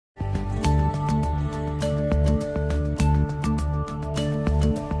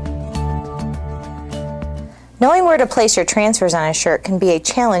Knowing where to place your transfers on a shirt can be a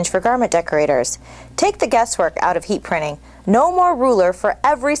challenge for garment decorators. Take the guesswork out of heat printing. No more ruler for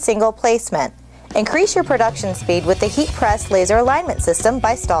every single placement. Increase your production speed with the Heat Press Laser Alignment System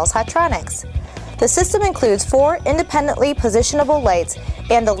by Stahl's Hotronix. The system includes 4 independently positionable lights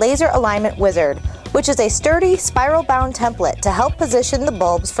and the Laser Alignment Wizard, which is a sturdy, spiral-bound template to help position the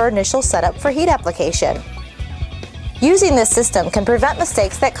bulbs for initial setup for heat application. Using this system can prevent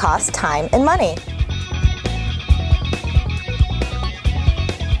mistakes that cost time and money.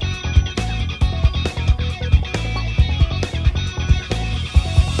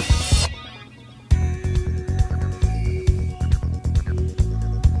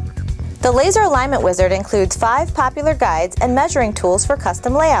 The Laser Alignment Wizard includes 5 popular guides and measuring tools for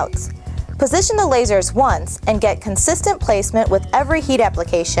custom layouts. Position the lasers once and get consistent placement with every heat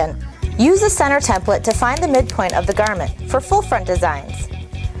application. Use the center template to find the midpoint of the garment for full front designs.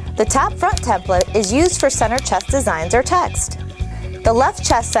 The top front template is used for center chest designs or text. The left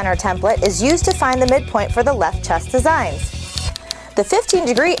chest center template is used to find the midpoint for the left chest designs. The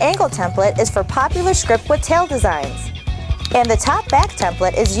 15-degree angle template is for popular script with tail designs. And the top back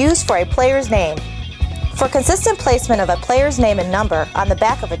template is used for a player's name. For consistent placement of a player's name and number on the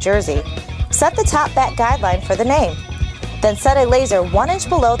back of a jersey, set the top back guideline for the name. Then set a laser 1 inch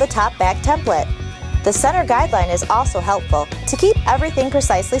below the top back template. The center guideline is also helpful to keep everything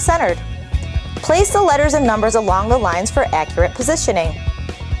precisely centered. Place the letters and numbers along the lines for accurate positioning.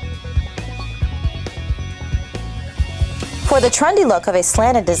 For the trendy look of a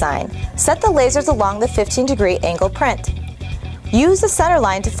slanted design, set the lasers along the 15-degree angle print. Use the center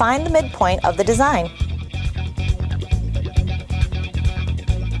line to find the midpoint of the design.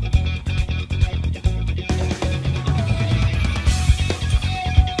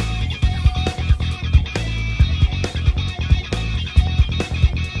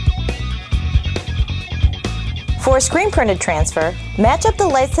 For a screen printed transfer, match up the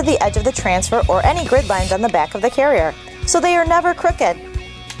lights to the edge of the transfer or any grid lines on the back of the carrier, so they are never crooked.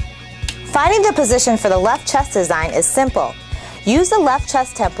 Finding the position for the left chest design is simple. Use the left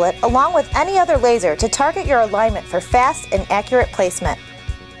chest template along with any other laser to target your alignment for fast and accurate placement.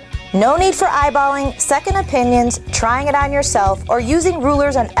 No need for eyeballing, second opinions, trying it on yourself, or using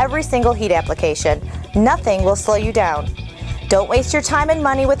rulers on every single heat application. Nothing will slow you down. Don't waste your time and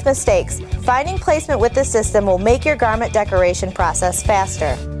money with mistakes. Finding placement with this system will make your garment decoration process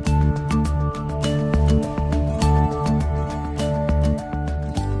faster.